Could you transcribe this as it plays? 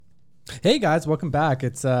Hey guys, welcome back.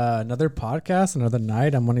 It's another podcast, another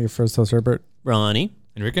night. I'm one of your first hosts, Herbert. Ronnie.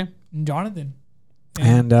 Enrique. Jonathan.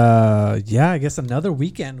 And I guess another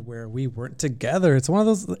weekend where we weren't together. It's one of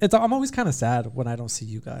those. I'm always kind of sad when I don't see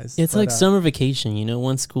you guys. It's like summer vacation,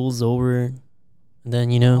 once school's over,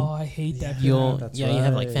 then Oh, I hate that. you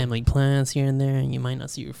have like family plans here and there, and you might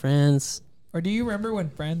not see your friends. Or do you remember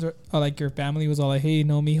when friends or like your family was all like, "Hey,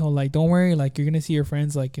 no, mijo, like don't worry, like you're gonna see your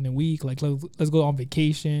friends like in a week, like let's go on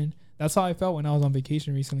vacation." That's how I felt when I was on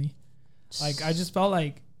vacation recently. Like I just felt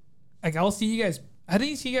like I'll see you guys. I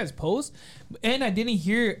didn't see you guys post, and I didn't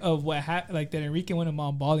hear of what happened. Like that Enrique went to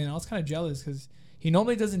Mount Bali, and I was kind of jealous because he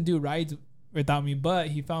normally doesn't do rides without me, but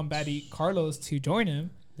he found Baddie Carlos to join him.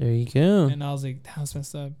 There you go. And I was like, that was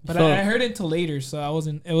messed up. But I heard it until later, so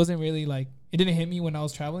it wasn't really like it didn't hit me when I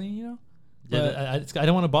was traveling, Yeah, I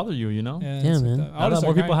don't want to bother you, Yeah, man. Now that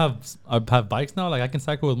more people have bikes now, like I can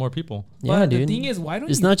cycle with more people. Yeah, but dude. The thing is, why don't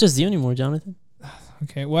it's not just you anymore, Jonathan.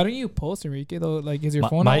 Okay, why don't you post, Enrique, though? Like, is your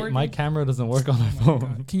phone not working? My camera doesn't work on my phone.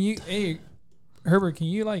 God. Can you, Herbert, can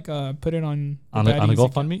you put it on a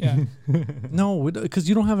GoFundMe? Yeah. No, because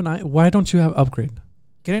you don't have Why don't you have upgrade?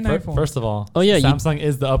 Get an iPhone. First of all, Samsung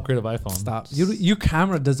is the upgrade of iPhone. Stop. Your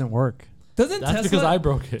camera doesn't work. That's because I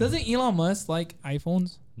broke it. Doesn't Elon Musk like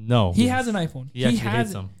iPhones? No. He has an iPhone. He actually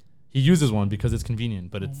hates them. He uses one because it's convenient,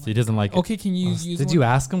 but he doesn't like it. Okay, can you use Did one? you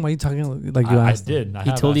ask him? Why are you talking like you asked him? I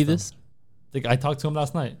did. He told you this? I talked to him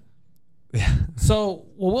last night. Yeah. So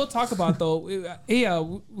what we'll talk about though, we're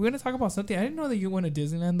gonna talk about something. I didn't know that you went to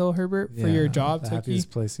Disneyland though, Herbert, for your job. The happiest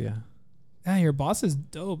place, yeah. Yeah, your boss is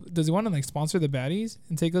dope. Does he want to like sponsor the Baddies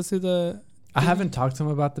and take us to the? I haven't talked to him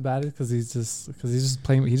about the Baddies because he's just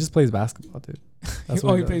playing. He just plays basketball, dude. That's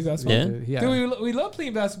what he plays basketball. Yeah. Dude, we love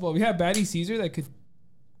playing basketball. We have Baddie Caesar that could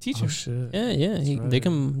teach him. Oh shit. Yeah. They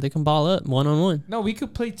can ball up 1-on-1. No, we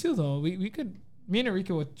could play too though. We could. Me and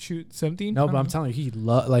Enrique would shoot 17. No, but I'm telling you,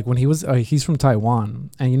 like when he was he's from Taiwan,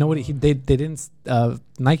 and you know what they didn't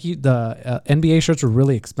Nike the NBA shirts were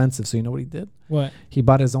really expensive. So you know what he did? What? He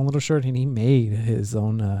bought his own little shirt and he made his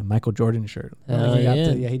own Michael Jordan shirt.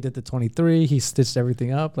 He did the 23. He stitched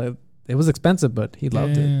everything up. Like it was expensive, but he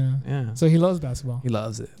loved it. Yeah. So he loves basketball. He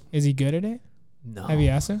loves it. Is he good at it? No. Have you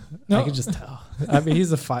asked him? No. I can just tell. I mean,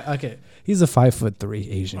 he's a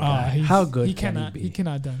 5'3" Asian guy. How good he can cannot, he be? He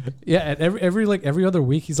cannot dunk. Yeah, and every other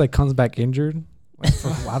week he's like comes back injured. Like,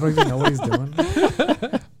 I don't even know what he's doing.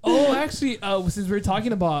 Oh, actually, since we're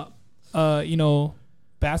talking about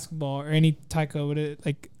basketball or any type of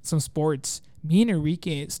like some sports, me and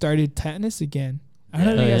Enrique started tennis again. I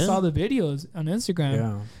don't know if you guys saw the videos on Instagram.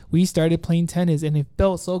 Yeah. We started playing tennis and it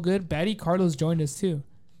felt so good. Baddie Carlos joined us too.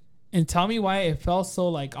 And tell me why it felt so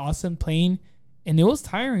like awesome playing. And it was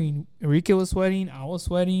tiring. Enrique was sweating. I was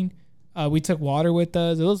sweating. We took water with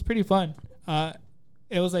us. It was pretty fun.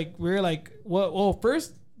 It was like, we were like,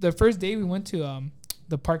 the first day we went to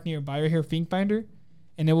the park nearby right here, Finkbinder,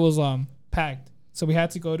 and it was packed. So we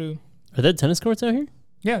had to go to. Are there tennis courts out here?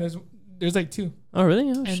 Yeah, there's like 2. Oh,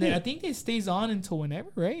 really? Oh, and shit. I think it stays on until whenever,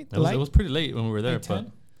 right? It was pretty late when we were there, but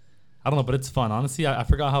I don't know, but it's fun. Honestly, I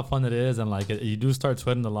forgot how fun it is, and like you do start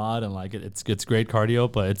sweating a lot, and like it's great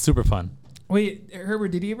cardio, but it's super fun. Wait, Herbert,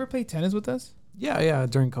 did you ever play tennis with us? Yeah,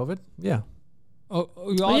 during COVID. Yeah.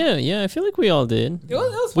 Yeah. I feel like we all did. It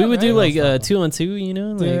was we fun, would do right? like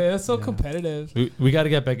 2-on-2, Dude, it's so competitive. We got to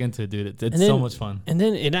get back into it, dude. It's so much fun. And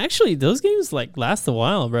then those games like last a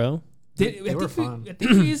while, bro. They were fun. I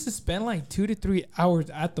think we used to spend like 2 to 3 hours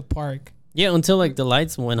at the park. Yeah, until like the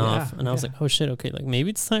lights went off, and I was like, "Oh shit, okay, like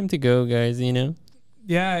maybe it's time to go, guys."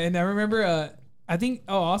 Yeah, and I remember, I think,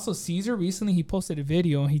 also Caesar recently he posted a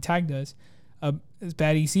video and he tagged us, as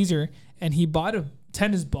Baddie Caesar, and he bought a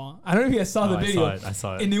tennis ball. I don't know if you guys saw the video. I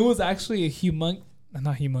saw it. And it was actually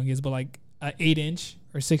not humongous, but like an 8-inch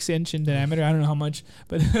or 6-inch in diameter. I don't know how much,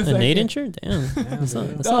 but it was an like 8-incher. Damn, that's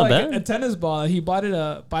not like bad. A tennis ball. He bought it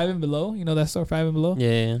 5 and Below. You know that store, 5 and Below.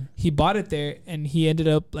 Yeah. He bought it there, and he ended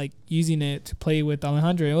up like using it to play with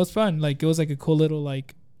Alejandro. It was fun. Like it was like a cool little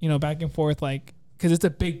like back and forth because it's a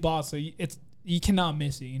big ball, so you cannot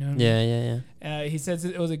miss it. You know. What I mean? He says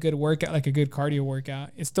it was a good workout, like a good cardio workout.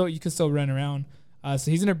 You can still run around.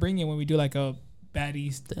 So he's gonna bring it when we do like a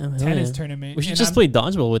Baddies tennis tournament. We should just play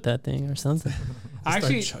dodgeball with that thing or something.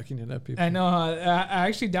 Actually, chucking it at people. I know. I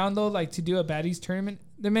actually download like to do a Baddies tournament.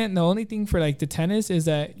 The only thing for like the tennis is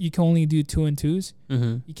that you can only do 2-on-2s.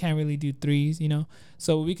 Mm-hmm. You can't really do 3s.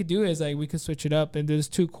 So what we could do is like we could switch it up, and there's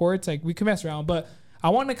 2 courts. Like we could mess around, but I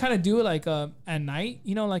want to kind of do it like at night.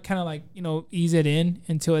 Like kind of like ease it in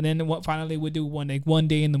until then. What finally we'll do one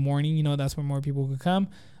day in the morning. That's where more people could come.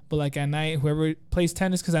 But like at night, whoever plays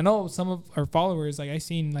tennis, because I know some of our followers, like I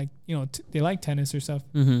seen like, you know, they like tennis or stuff.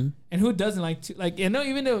 Mm-hmm. And who doesn't like to, like, you know,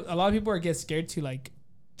 even though a lot of people get scared to like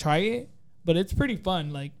try it, but it's pretty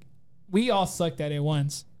fun. Like we all sucked at it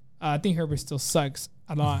once. I think Herbert still sucks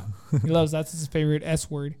a lot. He loves, that's his favorite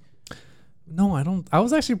S word. No, I don't. I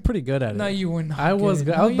was actually pretty good at it. No, you were not. I was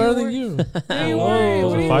good. I was better than you. No, you weren't.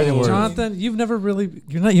 What do you Fighting mean? words. Jonathan, you've never really.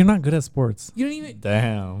 You're not good at sports. You don't even.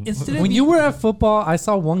 Damn. Instead of When you were at football, I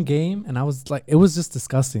saw one game and I was like, it was just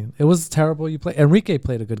disgusting. It was terrible. You play. Enrique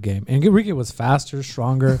played a good game. And Enrique was faster,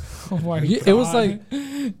 stronger. Oh my It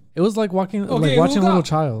was God. like watching Okay, watching a who little got-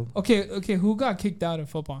 child. Okay. Who got kicked out of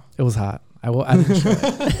football? It was hot. I didn't show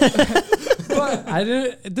it. But I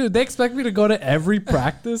didn't, dude. They expect me to go to every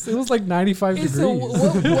practice. It was like 95 Hey, degrees. so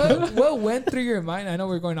what went through your mind? I know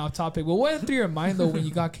we're going off topic, but what went through your mind though when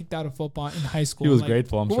you got kicked out of football in high school? He was Like,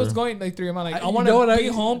 grateful, I'm what sure. was going like through your mind? Like I You want know what to I- be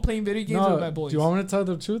home playing video games with my boys. Do you want me to tell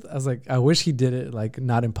the truth? I was like, I wish he did it like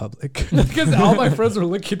not in public because all my friends were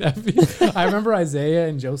looking at me. I remember Isaiah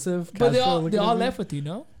and Joseph. But Castro they looking all at me. left with you,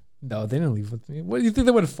 no? No, they didn't leave with me. What do you think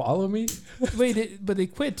they would follow me? Wait, but they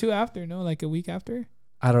quit too after, no? Like a week after.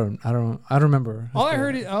 I don't remember. All I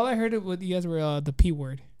heard it with you guys were the P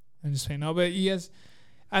word. I'm just saying no, but you guys.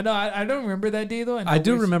 I know I don't remember that day though. And I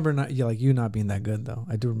do remember you not being that good though.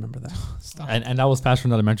 I do remember that. Stop. And that was past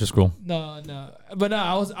from elementary school. No, but no,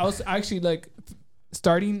 I was actually like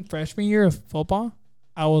starting freshman year of football.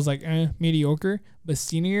 I was like mediocre, but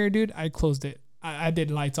senior year, dude, I closed it. I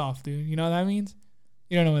did lights off, dude. You know what that means?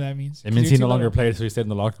 You don't know what that means. It means he no longer played, so he stayed in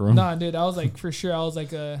the locker room. No, dude, I was like for sure. I was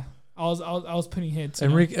like I was putting hits.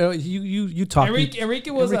 Enrique, you talk. Enrique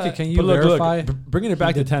was Enrique, can you But look, verify? bringing it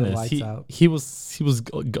back to did the tennis, lights out. he was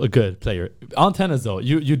a good player. On tennis though,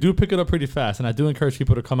 you do pick it up pretty fast, and I do encourage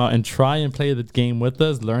people to come out and try and play the game with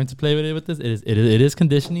us, learn to play with us. It is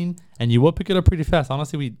conditioning, and you will pick it up pretty fast.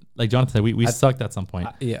 Honestly, we like Jonathan said, we sucked at some point.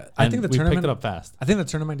 I think the we tournament picked it up fast. I think the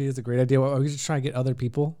tournament idea is a great idea. Are we just trying to get other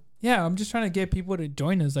people? Yeah, I'm just trying to get people to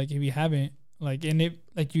join us. Like if you haven't, like, and if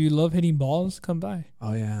like you love hitting balls, come by.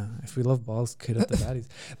 Oh yeah, if we love balls, hit up the baddies.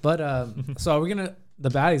 But so are we gonna the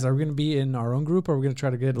baddies? Are we gonna be in our own group, or are we gonna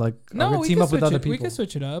try to get like No, we team can up with switch other it. people? We can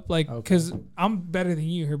switch it up, like, Okay. because I'm better than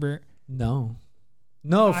you, Herbert. No.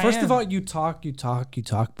 I First of am. all, you talk.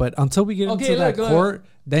 But until we get Okay, into that look. court,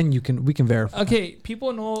 then we can verify. Okay,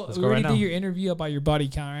 people know. Let's We go right already now. did your interview about your body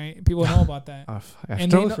count, right? People know about that. Oh, I And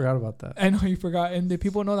totally they know- forgot about that. I know you forgot, and the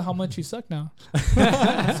people know how much you suck now.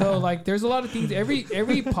 So like, there's a lot of things. Every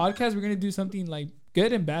podcast, we're gonna do something like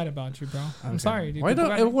good and bad about you, bro. I'm Okay. sorry, dude. Why People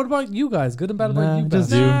don't? got- What about you guys? Good and bad Nah, about you guys?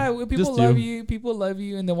 just you. Nah, people Just love you. you. People love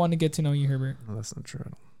you, and they want to get to know you, Herbert. No, that's not true.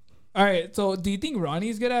 All right. So, do you think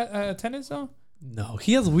Ronnie's good at tennis though? No,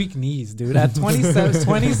 he has weak knees, dude. At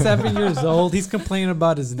 27 years old, he's complaining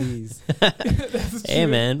about his knees. Hey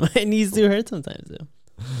man, my knees do hurt sometimes though.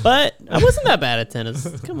 But I wasn't that bad at tennis.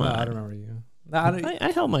 Come No, on, I don't remember you. No, I don't- I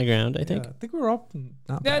held my ground. I think. yeah, I think we were all not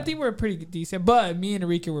Yeah, I bad. think we're pretty decent, but me and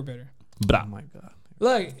Enrique were better. Bra. Oh my god.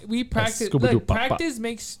 Look, we practice. Scooby-Doo, Look, pop, pop. practice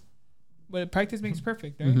makes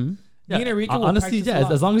perfect, right? Mhm. Me and Enrique will honestly, practice yeah. a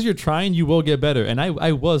lot. As long as you're trying, you will get better. And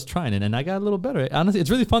I was trying it, and I got a little better. Honestly, it's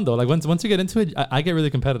really fun though. Like once you get into it, I get really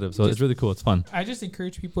competitive. So it's really cool. It's fun. I just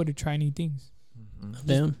encourage people to try new things.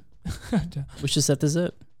 Damn, we should set this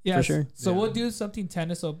up. Yeah, For sure. So Yeah. we'll do something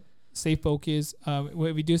tennis. So stay focused.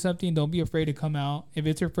 When we do something, don't be afraid to come out. If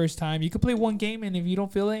it's your first time, you can play one game, and if you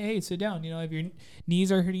don't feel it, hey, sit down. You know, if your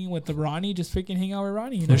knees are hurting with the Ronnie, just freaking hang out with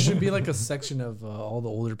Ronnie. You know? There should be like a section of all the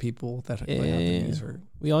older people that like, have their Yeah. knees hurt.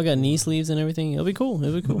 We all got knee sleeves and everything. It'll be cool.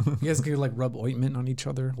 It'll be cool. You guys could like rub ointment on each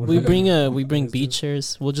other. we bring Guys beach do.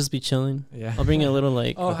 chairs. We'll just be chilling. Yeah. I'll bring a little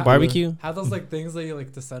like Oh, ha- barbecue. Have those like things that you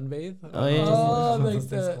like to sunbathe? Oh, yeah. Oh, like things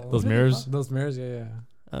the- called? Those mirrors. Those mirrors, yeah.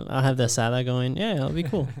 I'll have the sala going. Yeah, it'll be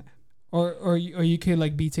cool. Or you could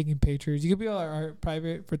like be taking pictures. You could be our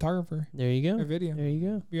private photographer There you or go. video. There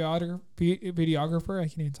you go. Videographer. I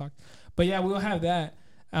can't even talk. But yeah, we'll have that.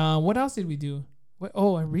 What else did we do?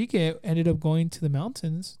 Enrique ended up going to the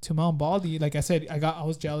mountains, to Mount Baldy. Like I said, I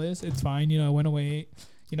was jealous. It's fine. You know, I went away.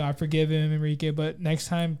 You know, I forgive him, Enrique. But next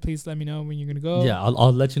time, please let me know when you're gonna go. Yeah,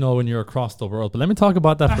 I'll let you know when you're across the world. But let me talk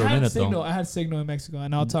about that for a minute though. I had signal in Mexico,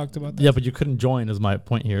 and I'll talk about that. Yeah, but you couldn't join is my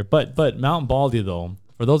point here. But Mount Baldy though,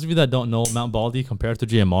 for those of you that don't know, Mount Baldy compared to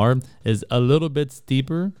GMR is a little bit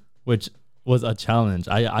steeper, which was a challenge.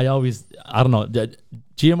 I don't know.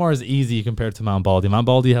 GMR is easy compared to Mount Baldy. Mount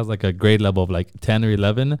Baldy has like a grade level of like 10 or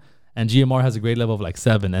 11, and GMR has a grade level of like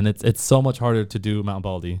 7, and it's so much harder to do Mount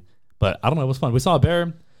Baldy. But I don't know, it was fun. We saw a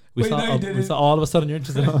bear. We Wait, saw no, you didn't. we saw all of a sudden you're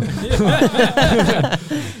interested.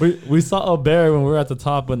 we saw a bear when we were at the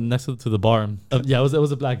top, when next to the bar. Yeah, it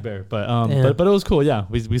was a black bear, but it was cool. Yeah,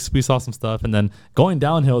 we saw some stuff, and then going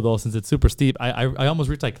downhill though, since it's super steep, I almost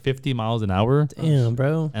reached like 50 miles an hour. Damn,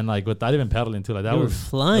 bro. And like without even pedaling too, like that You were was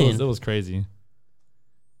flying. It was crazy.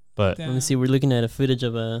 But Let me see. We're looking at a footage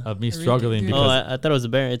of a. of me struggling dude. Oh, because I thought it was a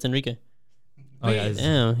bear. It's Enrique. oh yeah, Wait,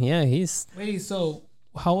 Damn. Yeah, he's. Wait, so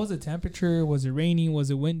how was the temperature? Was it rainy?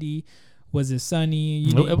 Was it windy? Was it sunny?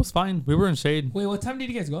 it was fine. We were in shade Wait, what time did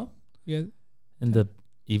you guys go? Yeah. in the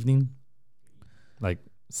evening, like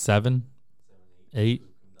 7, 8.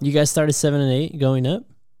 You guys started 7 and 8 going up.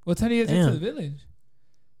 What time did you guys get to Damn. the village?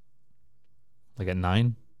 Like at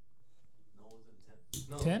 9.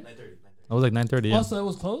 10? I was like 9:30. Yeah. Also, it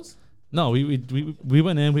was closed? No, we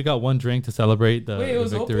went in. We got one drink to celebrate the, Wait, it the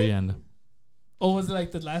was victory, open? and Or was it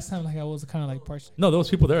like the last time? Like I was kind of like parched. no, there was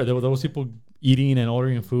people there. There was people eating and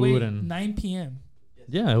ordering food, Wait, and 9 p.m.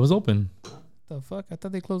 yeah, it was open. The fuck? I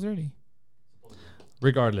thought they closed early.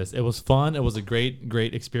 Regardless, it was fun. It was a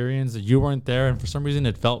great experience. You weren't there, and for some reason,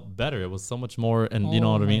 it felt better. It was so much more, and you know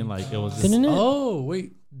Oh what I my mean. Like it was. Just, Didn't it? Oh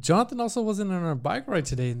wait, Jonathan also wasn't on our bike ride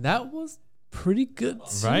today, and that was pretty good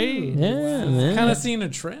too. Right? Yeah, man. Kind of seeing a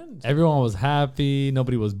trend. everyone was happy.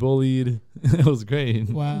 Nobody was bullied. It was great.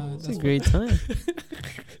 Wow, It's a great time.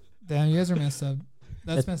 Damn, you guys are messed up.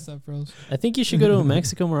 That's messed up, bros. I think you should go to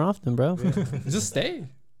Mexico more often, bro. Just stay.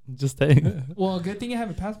 Just staying. Well, good thing I have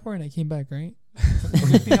a passport and I came back, right?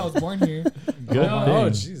 Good thing I was born here. Good No, thing. Oh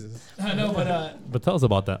Jesus. I know, But tell us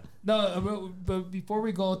about that. no, but before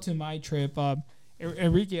we go to my trip,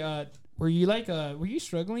 Enrique, were you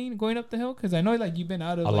struggling going up the hill? Because I know like you've been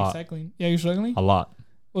out of A like lot. cycling. Yeah, you're struggling. A lot.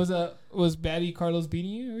 Was Baddie Carlos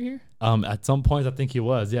beating you over here? At some point, I think he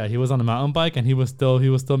was. Yeah, he was on a mountain bike, and he was still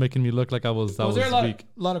making me look like I was Was there a weak.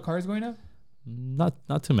 lot of cars going up?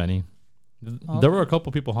 Not too many. Oh. There were a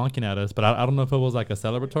couple people honking at us, but I don't know if it was like a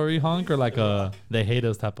celebratory honk or like a they hate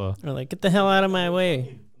us type of. Or like, get the hell out of my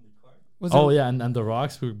way. Was Oh it, yeah, and the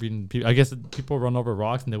rocks we were being. I guess people run over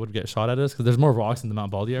rocks and they would get shot at us because there's more rocks in the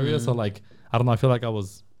Mount Baldy area. So like I don't know. I feel like I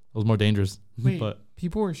was more dangerous. Wait, but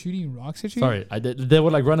people were shooting rocks at you? sorry, they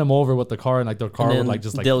would like run him over with the car and like their car And would then like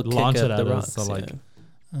just like they'll launch kick it up at the us. So rocks, like yeah.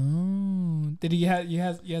 Oh, did you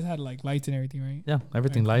guys had like lights and everything, right? yeah,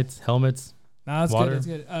 everything lights, helmets. Nah, that's Water. good.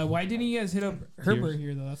 That's good. Why didn't you guys hit up Herbert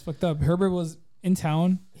here though? That's fucked up. Herbert was in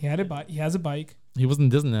town. He had a bike. He has a bike. He was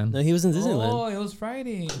in Disneyland. No, he was in Disneyland. Oh, it was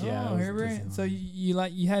Friday. Yeah, Oh, it was Herbert. Disneyland. So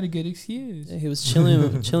you had a good excuse. Yeah, he was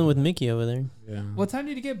chilling with Mickey over there. Yeah. What time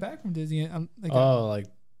did you get back from Disney? Like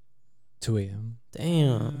 2 a.m.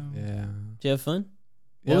 Damn. Yeah. Did you have fun?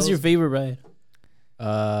 Yeah, What was it your was- favorite ride?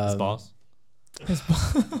 His boss.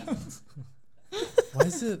 Why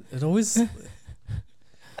is it? It always.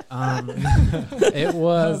 It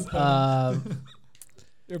was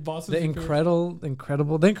Your boss was the your favorite?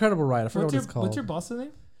 incredible ride. I forgot what it's called. What's your boss's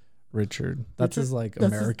name? Richard. That's his like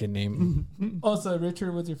That's his- American name. Oh, so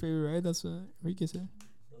Richard was your favorite ride? That's what Enrique said.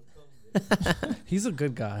 He's a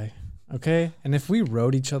good guy. Okay, and if we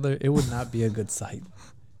rode each other, it would not be a good sight.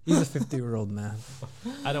 He's a 50-year-old man.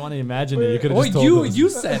 I don't want to imagine it. You could have Oh, just told us. you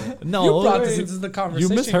said it. No, you brought this wait. into the conversation.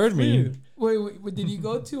 You misheard me. Wait, did you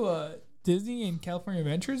go to Disney and California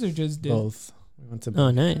Adventures or just Disney? Both. We went to Oh,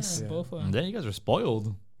 both. nice. Yeah. Both of them. And then you guys are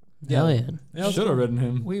spoiled. Hell yeah. Yeah, it was Should have cool. ridden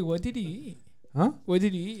him. Wait, what did he eat? Huh? What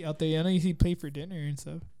did he eat out there? I know you pay for dinner and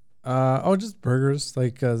stuff. Just burgers.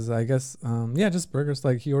 Like, cause I guess, just burgers.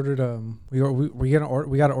 Like he ordered, we got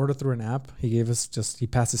to order through an app. He gave us he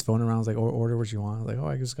passed his phone around. I was like, order what you want. I was like, oh,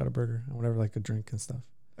 I just got a burger and whatever, like a drink and stuff.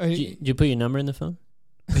 Did you put your number in the phone?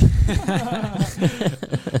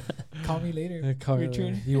 Call me later, Call me Richard.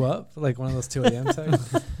 later. You up? Like one of those 2 a.m.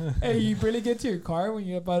 texts. Hey, you barely get to your car when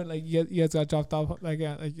you about it. Like you guys got dropped off like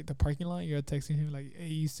the parking lot. You're texting him like, "Hey,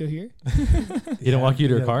 you still here?" He didn't walk you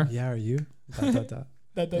to your car? Yeah, are you?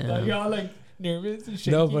 That. You're all like nervous and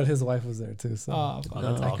shaking. No, but his wife was there too. So Oh, fuck.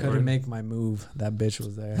 that's I awkward. couldn't make my move. That bitch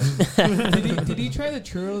was there. did he try the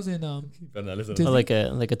churros in Disney? Oh,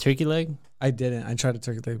 like a turkey leg? I didn't. I tried a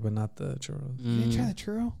turkey leg, but not the churros. You didn't try the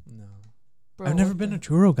churro? No. Bro, I've never what been the- a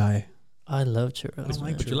churro guy. I love churros. I don't like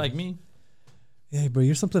man. Would you like me? Yeah, but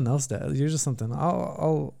you're something else, Dad. You're just something.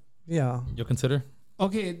 Yeah. You'll consider?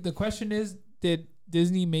 Okay, the question is, did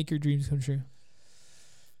Disney make your dreams come true?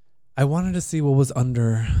 I wanted to see what was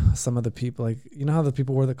under some of the people. Like, you know how the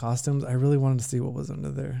people wore the costumes? I really wanted to see what was under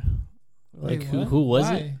there. Like, Wait, who- what? who was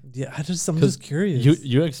Why? it? Yeah, I'm just 'Cause curious.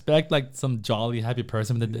 You expect like some jolly happy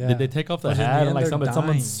person. But Yeah. did they take off the But in the hat end, and like they're dying.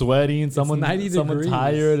 someone's sweating, someone's 90 someone's degrees.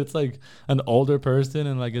 tired. It's like an older person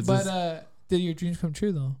and like it's But just did your dreams come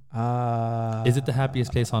true though? Is it the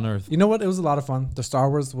happiest place on earth? You know what? It was a lot of fun. The Star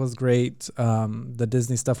Wars was great. The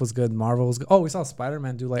Disney stuff was good. Marvel was good. Oh, we saw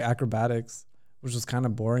Spider-Man do like acrobatics, which was kind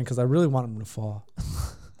of boring because I really want him to fall.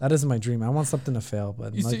 That is my dream. I want something to fail,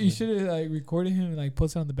 but You should have like recorded him and like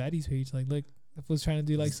posted on the Baddies page. Like, look, I was trying to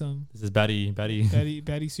do like some This is Baddie.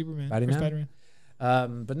 Baddie Superman Baddie or Man?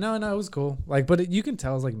 Spider-Man. but no, it was cool. Like, but you can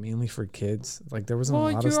tell it's like mainly for kids. Like there wasn't a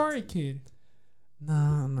Well, lot you of. are a kid.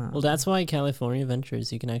 No. Well, that's why California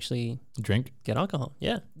Adventures, you can actually Drink. get alcohol.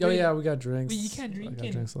 Yeah. Oh yeah, we got drinks. But you can't drink I got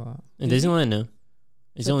in- drinks a lot. And Disneyland, no. It's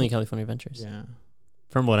Except only for- California Adventures. Yeah.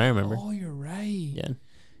 From what I remember. Oh, you're right. Yeah.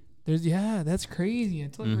 That's crazy. I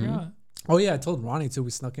totally Mhm. forgot. Oh yeah, I told Ronnie too.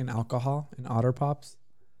 We snuck in alcohol in Otter Pops.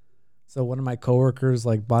 So one of my coworkers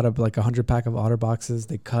like bought up like 100 pack of Otter boxes.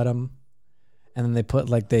 They cut them, and then they put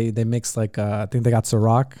like they mixed like I think they got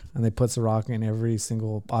Ciroc, and they put Ciroc in every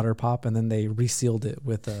single Otter Pop, and then they resealed it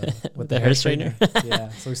with The the hair straightener. Yeah,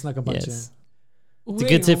 so we snuck a bunch Yes. It's a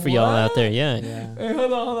good tip for y'all out there. Yeah. in. Yeah, Hey,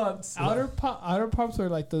 hold on. Outer Pops are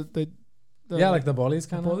like the yeah, like the bolis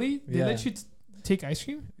kind of. bully. They Yeah. let you take ice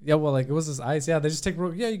cream. Yeah, well, like it was this ice. Yeah, they just take.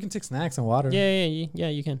 Yeah, you can take snacks and water. Yeah,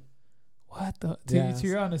 you can. What the? Yeah. So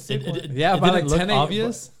you're on a sick one. Yeah, it by didn't like look 10 a.m.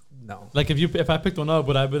 obvious. No. Like if I picked one up,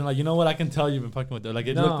 would I have been like, you know what? I can tell you've been fucking with it. Like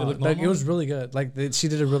it No, looked like, normal. it was really good. Like she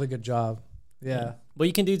did a really good job. Yeah. What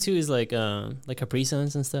you can do too is like Capri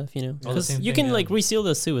Suns and stuff, you know, the because same you thing, can yeah. like reseal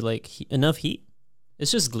the suit with like enough heat. It's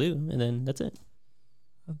just glue, and then that's it.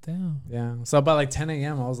 Oh, damn. Yeah. So by like 10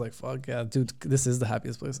 a.m., I was like, fuck yeah, dude, this is the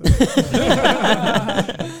happiest place.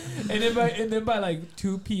 and then by like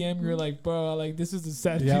 2 p.m. you're like, bro, like this is the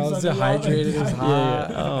sad. Yeah, I was dehydrated. It was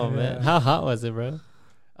hot. Oh man, Yeah. how hot was it, bro?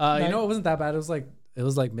 You know, it wasn't that bad. It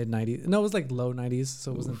was like mid 90s. No, it was like low 90s,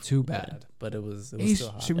 so it wasn't too bad. But it was Hey, still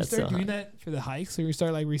hot. should we That's start so doing that for the hikes? So we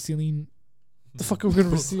start like resealing. The fuck are we gonna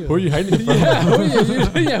reseal? Who are you hiding it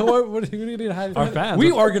from? yeah. What do you need to hide? Our fans. We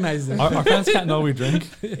organized it. Our fans can't know we drink.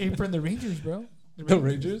 Hey, from the Rangers, bro. The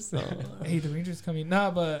Rangers. Hey, the Rangers coming. Nah,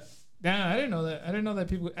 but nah, I didn't know that.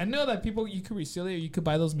 I know that people you could reseal it, or you could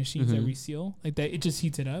buy those machines that Mhm. reseal like that. It just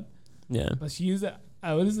heats it up. Yeah. But she used that.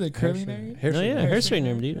 What is it? Curling iron. Hair Oh, yeah, straightener. hair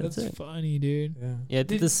straightener, dude. That's That's it. funny, dude. Yeah. Yeah, I did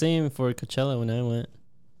Did- the same for Coachella when I went.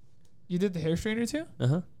 You did the hair straightener too? Uh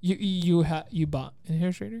huh. You bought a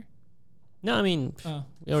hair straightener? No, I mean Oh,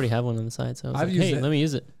 we already have one on the side, so I was I've like, used hey, it. let me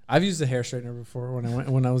use it. I've used a hair straightener before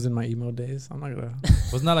when I was in my emo days. I'm not gonna.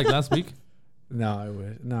 Wasn't that like last week? No, I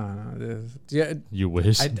would. No. Yeah. You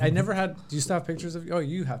wish. I never had. Do you still have pictures of? Oh,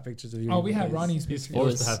 you have pictures of you. oh, we have Ronnie's He's picture.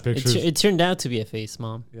 forced to have It, pictures. it turned out to be a face,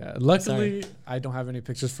 mom. Yeah. Luckily, I don't have any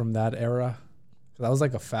pictures from that era. 'Cause I was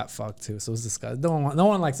like a fat fuck too, so it was disgusting. No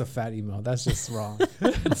one likes a fat emo. That's just wrong,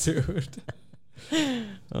 dude.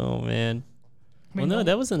 Oh man. Well, no,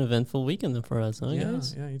 that was an eventful weekend then for us, huh,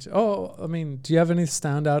 guys? Yeah. Oh, I mean, do you have any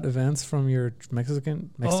standout events from your Mexico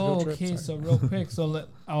Oh, trip? okay. Sorry. So real quick,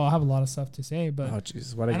 I have a lot of stuff to say, but Oh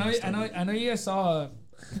Jesus! What I know you guys saw.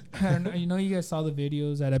 You know you guys saw the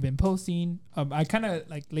videos that I've been posting. I kind of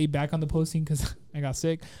like laid back on the posting because I got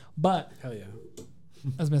sick, but Hell yeah!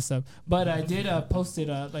 that's messed up. But I did post it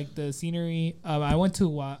like the scenery. I went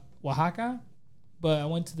to Oaxaca, but I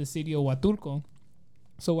went to the city of Huatulco.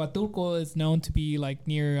 So Huatulco is known to be like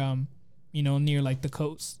near near like the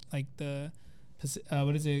coast, like the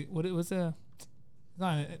what is it? What's the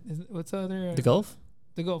other? The Gulf?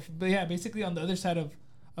 The Gulf. But yeah, basically on the other side of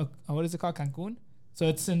what is it called? Cancun. So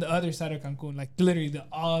it's in the other side of Cancun, like literally the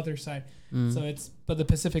other side. Mm. So it's the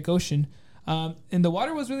Pacific Ocean. And the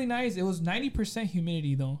water was really nice. It was 90%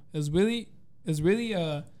 humidity though. It was really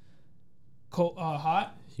cold,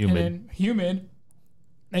 hot, Humid. and then humid.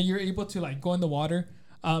 And you're able to like go in the water.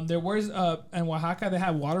 There was in Oaxaca they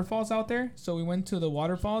had waterfalls out there. So we went to the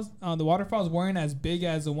waterfalls. The waterfalls weren't as big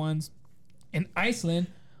as the ones in Iceland,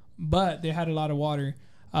 but they had a lot of water.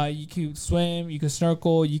 You could swim, you could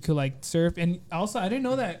snorkel, you could like surf, and also I didn't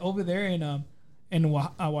know that over there in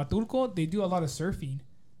Huatulco they do a lot of surfing.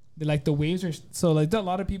 They like the waves are so like there are a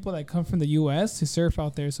lot of people that come from the U.S. to surf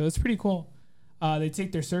out there, so it's pretty cool. They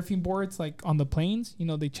take their surfing boards like on the planes,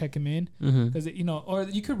 they check them in because or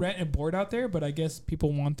you could rent a board out there, but I guess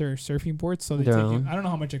people want their surfing boards, so they Their take own. it. I don't know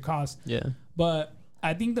how much it costs. Yeah. But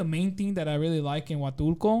I think the main thing that I really like in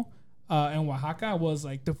Huatulco and Oaxaca was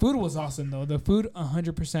like the food was awesome though. The food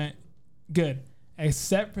 100% good,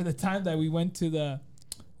 except for the time that we went to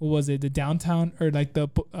the downtown or like the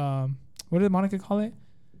what did Monica call it?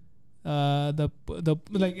 The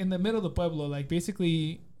like in the middle of the pueblo, like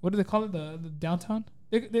basically what do they call it? The downtown.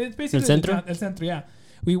 It's basically El centro? El centro, yeah.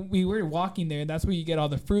 We were walking there. That's where you get all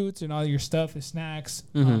the fruits and all your stuff, the snacks.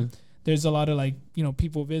 Mhm. There's a lot of like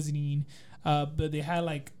people visiting, but they had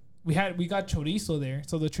like we got chorizo there,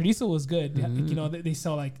 so the chorizo was good. You know, they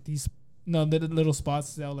sell like these the little spots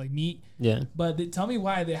sell like meat. Yeah. But tell me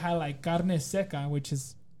why they had like carne seca, which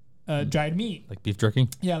is dried meat. Like beef jerky?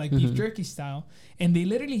 Yeah, like beef jerky style. And they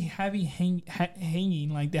literally have you hanging.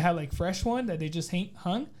 Like they have like fresh one that they just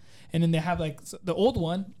hung. And then they have like the old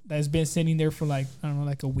one that has been sitting there for like, I don't know,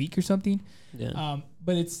 like a week or something. Yeah.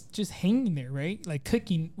 But it's just hanging there, right? Like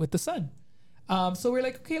cooking with the sun. So we're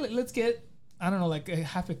like, okay, let's get, I don't know, like a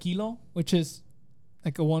half a kilo, which is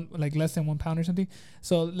like less than 1 pound or something.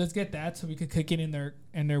 So let's get that so we could cook it in there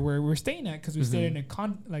where we're staying at, because we stayed in a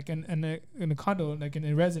in a condo, like in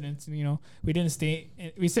a residence. And, you know, we stayed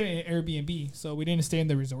in Airbnb, so we didn't stay in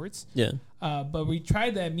the resorts. Yeah. But we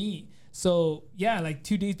tried that meat. So yeah, like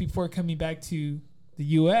 2 days before coming back to the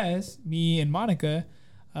U.S., me and Monica,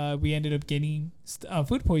 we ended up getting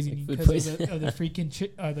food poisoning because of the freaking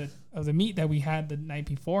of the meat that we had the night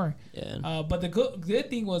before. Yeah. But the good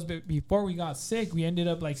thing was, before we got sick, we ended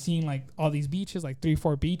up like seeing like all these beaches, like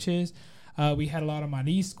 3-4 beaches. We had a lot of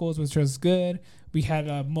mariscos, which was good. We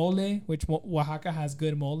had mole, which Oaxaca has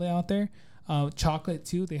good mole out there. Chocolate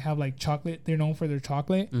too. They have like chocolate. They're known for their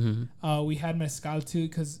chocolate. We had mezcal too,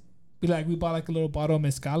 because we bought like a little bottle of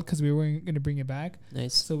mezcal because we weren't gonna bring it back.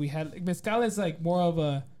 Nice. So we had like, mezcal is like more of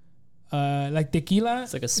a like tequila.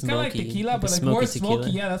 It's like it's kind of like tequila, but like more smoky.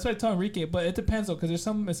 Yeah, that's what I tell Enrique. But it depends though, because there's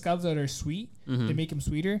some mezcals that are sweet. They make them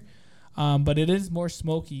sweeter, but it is more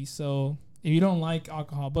smoky. So if you don't like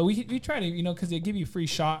alcohol, but we try to, you know, because they give you free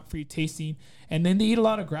tasting, and then they eat a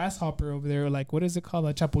lot of grasshopper over there. Like, what is it called?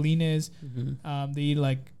 Like chapulines. They eat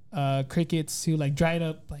like crickets too, like dried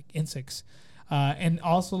up like insects. And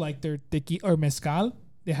also like their tequila or mezcal,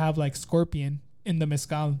 they have like scorpion in the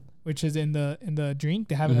mezcal, which is in the drink.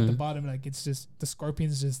 They have it at the bottom, like it's just the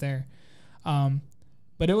scorpion's just there.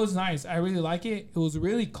 But it was nice. I really like it. It was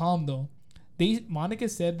really calm though. Monica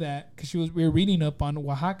said that because we were reading up on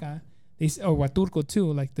Oaxaca, or Huatulco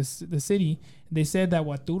too, like the city. They said that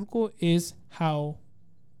Huatulco is how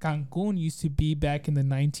Cancun used to be back in the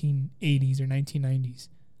 1980s or 1990s.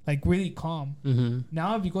 Like really calm.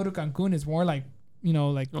 Now if you go to Cancun, it's more like, you know,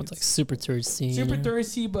 like it's like super touristy. Super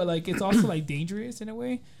touristy, but like it's also like dangerous in a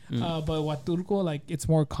way. But Huatulco, like it's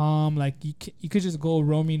more calm. Like you could just go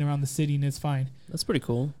roaming around the city and it's fine. That's pretty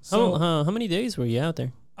cool. So how many days were you out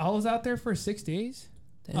there? I was out there for 6 days.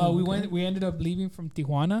 Damn, we ended up leaving from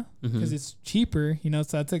Tijuana because it's cheaper, you know.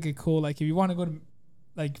 So that's like a cool, like if you want to go to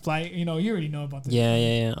like fly, you know, you already know about this.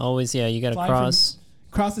 Yeah. Always, yeah. You got to cross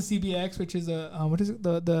the CBX, which is what is it,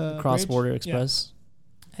 the Cross bridge? Border Express.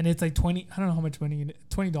 Yeah. And it's like 20. I don't know how much money.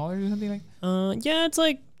 $20 or something like. Yeah, it's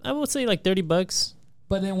like I would say like $30.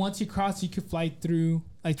 But then once you cross, you could fly through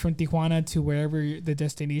like from Tijuana to wherever the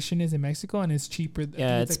destination is in Mexico, and it's cheaper.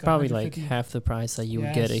 Yeah, it's like probably like half the price that you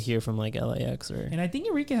would get it here from like LAX or. And I think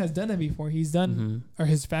Enrique has done that before. He's done, or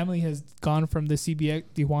his family has gone from the CBX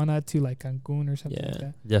Tijuana to like Cancun or something like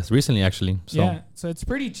that. Yes, recently actually. So. Yeah, so it's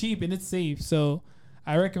pretty cheap and it's safe. So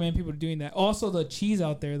I recommend people doing that. Also, the cheese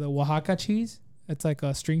out there, the Oaxaca cheese, it's like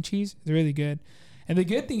a string cheese. It's really good. And the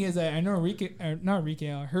good thing is that I know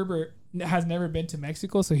Herbert has never been to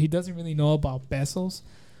Mexico, so he doesn't really know about pesos.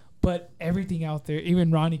 But everything out there,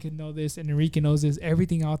 even Ronnie could know this, and Enrique knows this,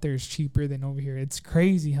 everything out there is cheaper than over here. It's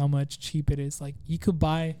crazy how much cheap it is. Like we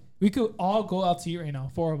could all go out to eat right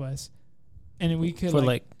now, 4 of us, and we could for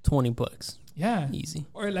like $20. Yeah, easy.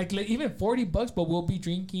 Or like even $40, but we'll be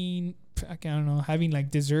drinking, I don't know, having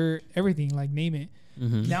like dessert, everything, like name it.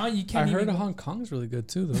 Now you can't. I heard Hong Kong's really good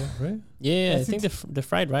too, though, right? Yeah, I think the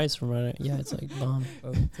fried rice from it's like bomb.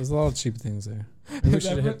 There's a lot of cheap things there. We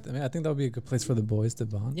should hit. I think that would be a good place for the boys to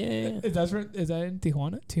bond. Yeah. Is that in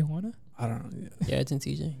Tijuana? I don't know. Yeah, it's in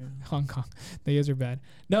TJ. Hong Kong. The guys are bad.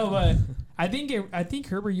 No, but I think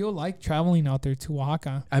Herbert, you'll like traveling out there to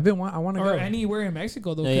Oaxaca. I want to go. Or anywhere in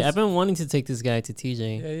Mexico though. Yeah, I've been wanting to take this guy to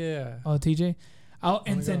TJ. Yeah. Oh, TJ.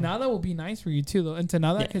 Ensenada will be nice for you too, though.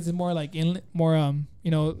 Ensenada because it's more like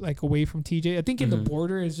like away from TJ. I think in the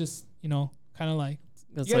border is just kind of like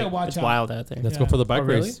you gotta watch out. Wild out there. Let's go for the bike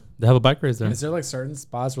race. Really? They have a bike race there. Is there like certain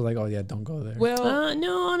spots where like, oh yeah, don't go there? Well,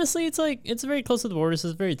 no, honestly, it's very close to the border, so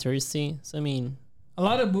it's very touristy. So I mean, a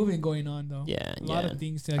lot of moving going on though. Yeah, a lot of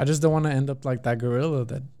things. I just don't want to end up like that gorilla,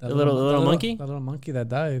 that little monkey, that little monkey that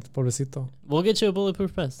died, pobrecito. We'll get you a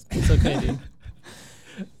bulletproof vest. It's okay, dude.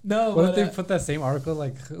 No, what if they put that same article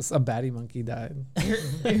like a baddie monkey died?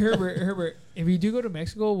 Hey, Herbert, if you do go to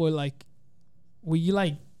Mexico, will you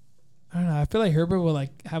I don't know. I feel like Herbert will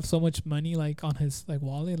like have so much money like on his like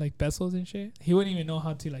wallet, like pesos and shit. He wouldn't even know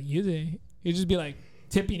how to like use it. He'd just be like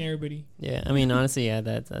tipping everybody. Yeah, I mean honestly,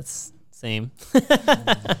 that's same.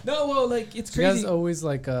 No, well, like it's crazy. You guys always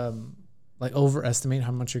like like overestimate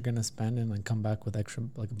how much you're gonna spend and then come back with extra,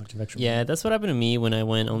 like a bunch of extra. Yeah, money. that's what happened to me when I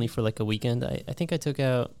went only for like a weekend. I think I took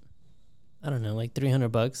out, I don't know, like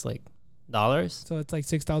 $300, like dollars, So it's like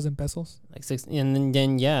 6,000 pesos. like six, and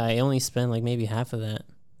then yeah, I only spent like maybe half of that.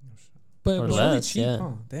 But Or It's less. really cheap, yeah.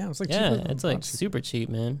 huh? Damn, it's like Yeah, cheaper than it's like Bocce. super cheap,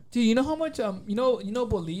 man. dude, you know how much you know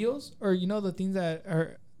bolillos, or you know the things that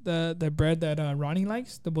are the bread that Ronnie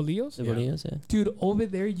likes, the bolillos. The Yeah. burritos, yeah, Dude, over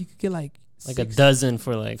there you could get like like six- a dozen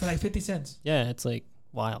for like, for like 50 cents. yeah, it's like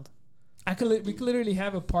wild. We could literally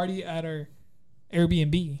have a party at our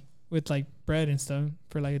Airbnb with like bread and stuff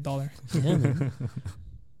for like $1. Yeah, man.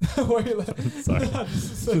 Why are you laughing? Sorry. I'm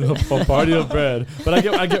just saying. A party of bread. But I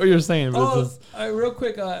get what you're saying. But Oh, it's just, real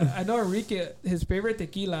quick, I know Enrique, his favorite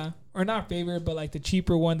tequila, or not favorite, but like the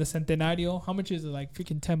cheaper one, the Centenario. How much is it? Like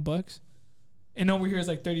freaking $10. And over here is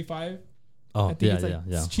like 35. oh I think yeah, it's like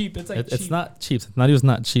yeah. it's cheap. It's like cheap. It's not cheap. Centenario's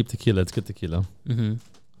not cheap tequila. It's good tequila. Mm-hmm.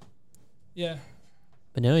 Yeah.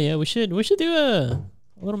 But no, yeah, we should do a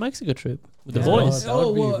little Mexico trip with the Yeah, boys, that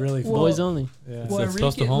would be well, really fun. well, boys only. Yeah. Well, it's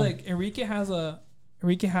close to Enrique, home. like Enrique has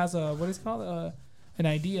a what is it called an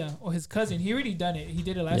idea. Or his cousin, he already done it. He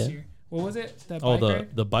did it last Yeah. year. What was it? The Oh, bike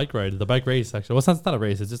ride? the bike ride, the bike race. Actually, well, it's not a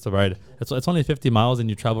race. It's just a ride. It's only 50 miles, and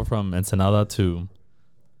you travel from Ensenada to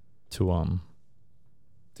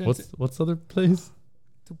what's the other place?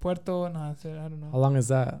 to Puerto? No, I don't How know. long is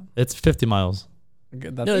that? It's 50 miles.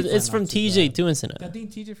 No, it's from TJ to Ensenada. I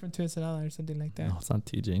think TJ from Ensenada or something like that. No, it's not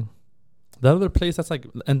TJ. That other place that's like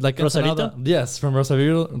Rosarito? Ensenada, yes, from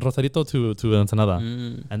Rosarito to Ensenada,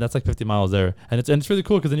 Mm. and that's like 50 miles there, and it's really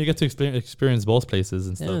cool because then you get to experience both places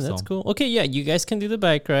and Yeah, stuff. that's so. cool. Okay, yeah, you guys can do the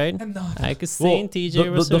bike ride. And no, I could stay Well, in TJ.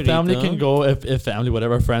 the family Rosarito. can go if family,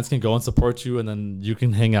 whatever, friends can go and support you, and then you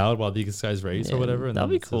can hang out while these guys race Yeah, or whatever. And That'd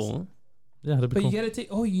then be it's just- cool. yeah, that'd be but cool. you gotta take.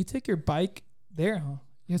 Oh, you take your bike there, huh?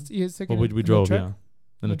 You take Well, it we in drove, the yeah, truck?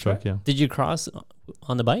 in the truck, yeah. Did you cross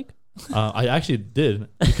on the bike? I actually did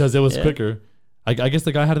because it was Yeah. quicker. I guess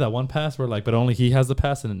the guy had that one pass where like, but only he has the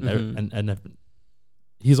pass, and Mhm. and if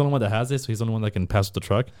he's the only one that has it, so he's the only one that can pass with the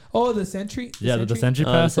truck. Oh, the Sentry. Yeah, the Sentry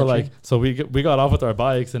Oh, pass. the So Sentry. like, so we got off with our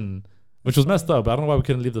bikes, and which was messed up. I don't know why we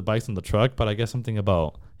couldn't leave the bikes in the truck, but I guess something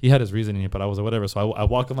about he had his reasoning, but I was like, whatever. So I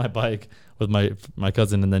walked on my bike with my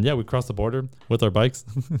cousin, and then yeah, we crossed the border with our bikes,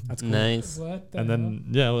 That's cool. Nice. What the and hell? then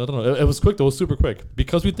yeah, well, I don't know. It was quick. Though. It was super quick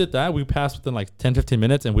because we did that. We passed within like 10-15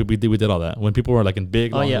 minutes, and we did all that when people were like in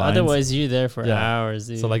big Oh long yeah. lines. Otherwise, you're there for Yeah. hours,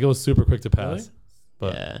 dude. So like it was super quick to pass. Really?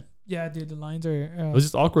 But yeah. Yeah, dude, the lines are. it was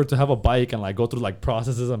just awkward to have a bike and like go through like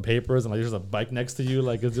processes and papers and like there's a bike next to you.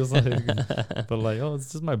 Like it's just like, but like, oh, it's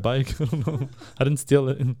just my bike. I don't know. I didn't steal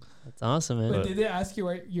it. That's awesome, man. But did they ask you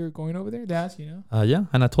where you're going over there? They asked you, no? Yeah,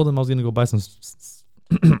 and I told them I was gonna go buy some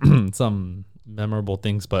some memorable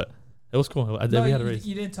things, but it was cool. No, We had a race.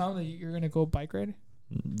 you didn't tell them that you're gonna go bike ride.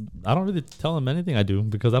 I don't really tell them anything I do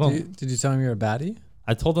because I don't. Did you tell him you're a baddie?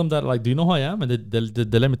 I told them that like, do you know who I am? And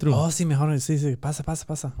they let me through. Oh, sí, mejor. Sí, sí. Pasa, pasa,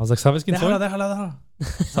 pasa. I was like, ¿sabes quién soy? Déjalo.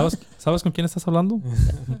 ¿Sabes con quién estás hablando?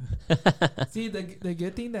 See, the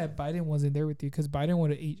good thing that Biden wasn't there with you, because Biden would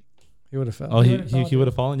have eat. He would have fell. Oh, He he would've fallen. would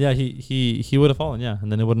have fallen. Yeah, he would have fallen. Yeah,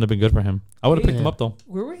 and then it wouldn't have been good for him. I would have picked him Yeah. up though.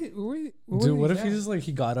 Where were Dude, what if he just like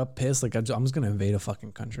he got up pissed? Like I'm just gonna invade a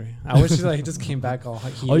fucking country. I wish he just came back all.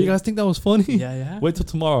 Oh, you guys think that was funny? Yeah. Wait till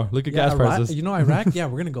tomorrow. Look at Yeah, gas Iraq, prices. you know Iraq? Yeah,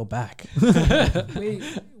 we're gonna go back. Wait,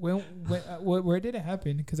 where did it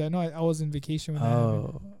happen? Because I know I was on vacation when that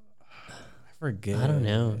happened. Oh, I forget. I don't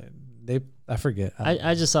know. I forget.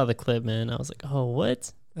 I just saw the clip, man. I was like, oh,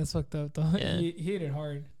 what? That's fucked up though. Yeah. He hit it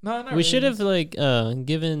hard. No, not We should really. have like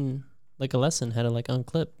given like a lesson how to like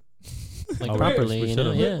unclip like Oh, properly. we You know?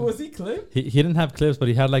 should've. Yeah. Was he clipped? He didn't have clips, but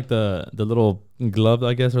he had like the little glove,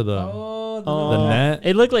 I guess, or the Oh, net.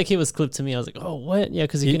 It looked like he was clipped to me. I was like, oh, what? Yeah,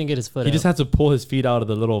 because he He- couldn't get his foot He out. just had to pull his feet out of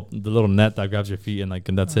the little net that grabs your feet and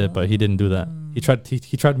that's it. But he didn't do that.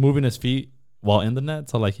 He tried moving his feet while in the net,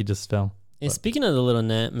 so like he just fell. And speaking of the little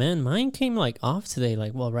net, man, mine came like off today,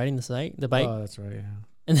 like while riding the bike, Oh, that's right. Yeah.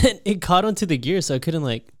 and then it caught onto the gear, so I couldn't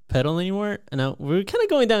like pedal anymore. And we were kind of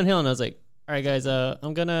going downhill, and I was like, all right, guys,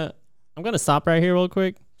 I'm gonna stop right here real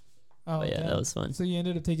quick. Oh, But yeah, okay. that was fun. So you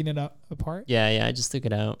ended up taking it apart. Yeah, I just took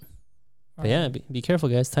it out. But Alright. yeah, be careful,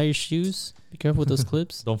 guys. Tie your shoes. Be careful with those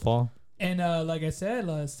clips. Don't fall. And like I said,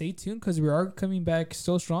 stay tuned because we are coming back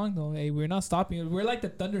so strong though. Hey, we're not stopping. We're like the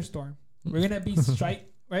thunderstorm. We're gonna be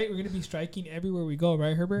right. We're gonna be striking everywhere we go,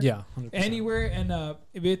 right, Herbert? Yeah. 100%. Anywhere, and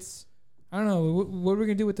if it's, I don't know, what we're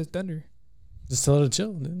gonna do with this thunder? Just tell it to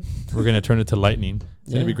chill, dude. We're gonna turn it to lightning.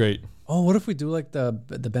 It's gonna be Yeah. great. Oh, what if we do like the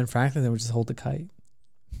Ben Franklin and we just hold the kite?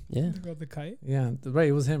 Yeah, About the kite. Yeah, right.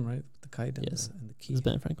 It was him, right? The kite and, Yes. and the key. this is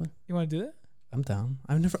Ben Franklin. You want to do that? I'm down.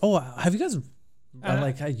 I've never. Oh, have you guys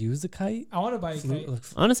I use a kite. I want to buy a kite.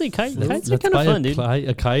 Honestly, kites are Let's kind of buy fun, dude.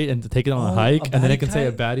 a kite and take it on a Oh, hike, a and then baddie it can say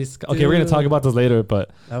a kite? baddie's. Okay, we're gonna talk Dude. about this later,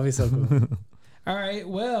 but That'd be so cool. All right.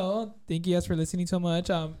 Well, thank you guys for listening so much.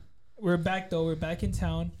 We're back though. We're back in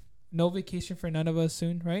town. No vacation for none of us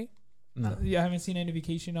soon, right? No. Yeah, I haven't seen any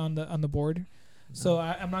vacation on the board. So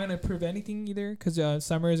I'm not gonna prove anything either because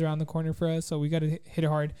summer is around the corner for us. So we gotta hit it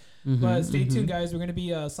hard. Mhm, But stay mhm. tuned, guys. We're gonna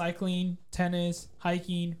be cycling, tennis,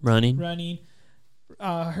 hiking, Running.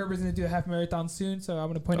 Herbert's gonna do a half marathon soon, so I'm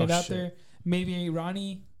gonna point it out shit. there. Maybe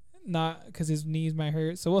Ronnie, not because his knees might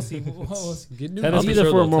hurt. So we'll see. We'll see. Get new Tennis I'll be for there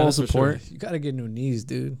sure, for though. moral Tennis for sure. support. You gotta get new knees,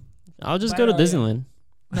 dude. I'll just Bye, go to oh, yeah. Disneyland.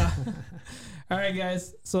 Nah. All right,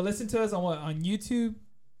 guys. So listen to us on what? On YouTube,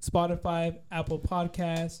 Spotify, Apple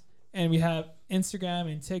Podcasts, and we have Instagram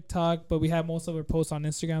and TikTok, but we have most of our posts on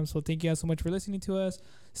Instagram. So thank you guys so much for listening to us.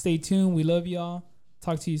 Stay tuned. We love y'all.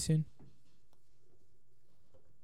 Talk to you soon.